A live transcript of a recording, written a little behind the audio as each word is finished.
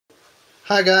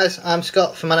Hi guys, I'm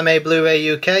Scott from Anime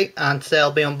Blu-ray UK, and today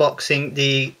I'll be unboxing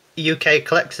the UK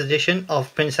Collector's Edition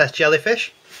of Princess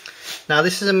Jellyfish. Now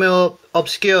this is a more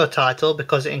obscure title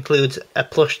because it includes a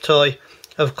plush toy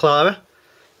of Clara,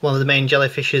 one of the main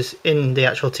jellyfishes in the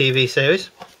actual TV series.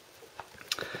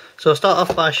 So I'll start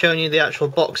off by showing you the actual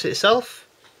box itself.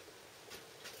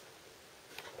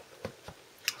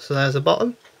 So there's the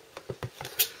bottom,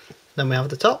 then we have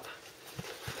the top,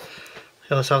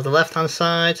 we also have the left hand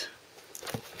side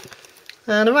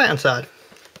and the right hand side.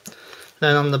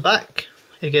 Then on the back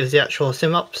it gives the actual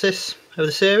synopsis of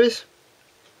the series,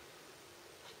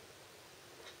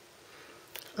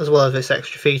 as well as its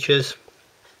extra features,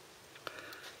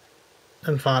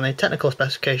 and finally technical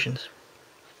specifications.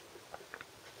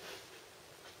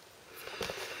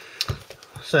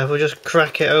 So if we'll just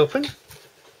crack it open.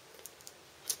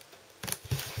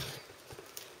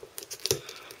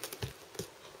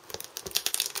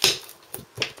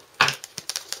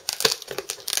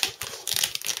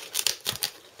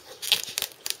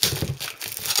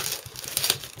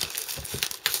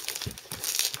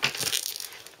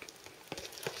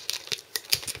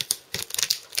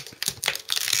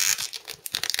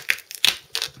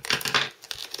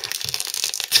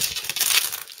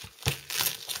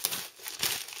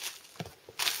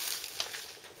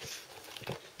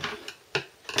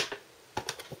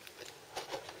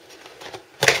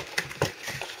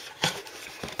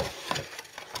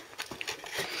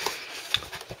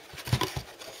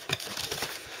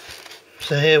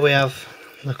 So here we have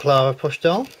the Clara plush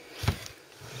doll.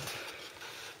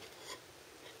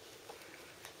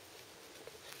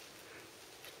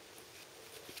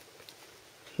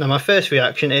 Now my first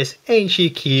reaction is, ain't she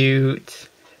cute?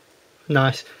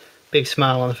 Nice big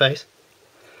smile on the face.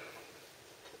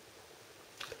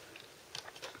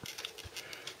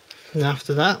 And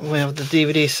after that we have the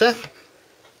DVD set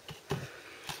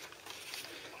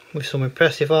with some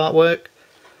impressive artwork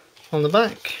on the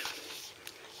back.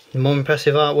 More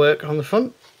impressive artwork on the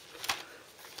front.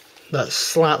 That's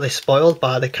slightly spoiled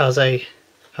by the Kaze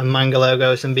and Manga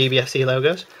logos and BBFC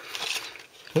logos.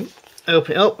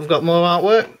 Open it up, we've got more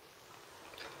artwork,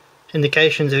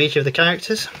 indications of each of the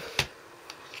characters.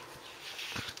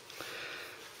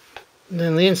 And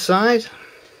then the inside,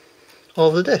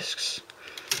 all the discs.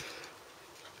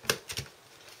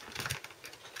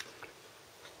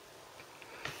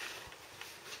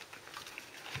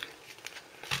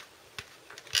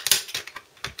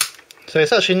 So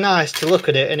it's actually nice to look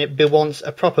at it and it be once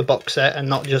a proper box set and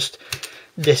not just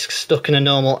discs stuck in a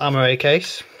normal Amore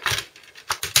case.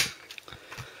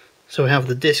 So we have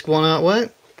the disc 1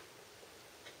 artwork,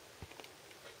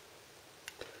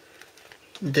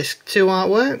 disc 2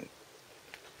 artwork,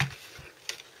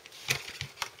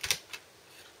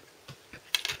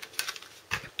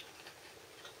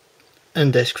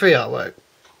 and disc 3 artwork.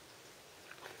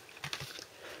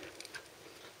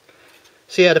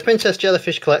 So yeah, the Princess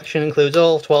Jellyfish collection includes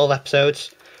all 12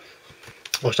 episodes,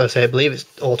 or should I say I believe it's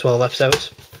all 12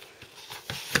 episodes,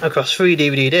 across 3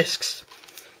 DVD discs,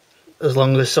 as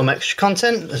long as some extra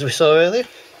content, as we saw earlier.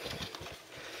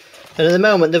 And at the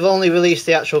moment they've only released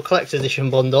the actual collector's edition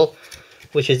bundle,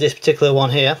 which is this particular one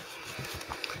here,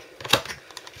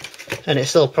 and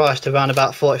it's still priced around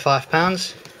about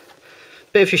 £45,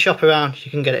 but if you shop around you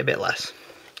can get it a bit less.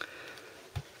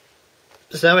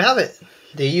 So there we have it,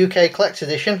 the UK Collector's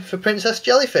Edition for Princess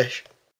Jellyfish.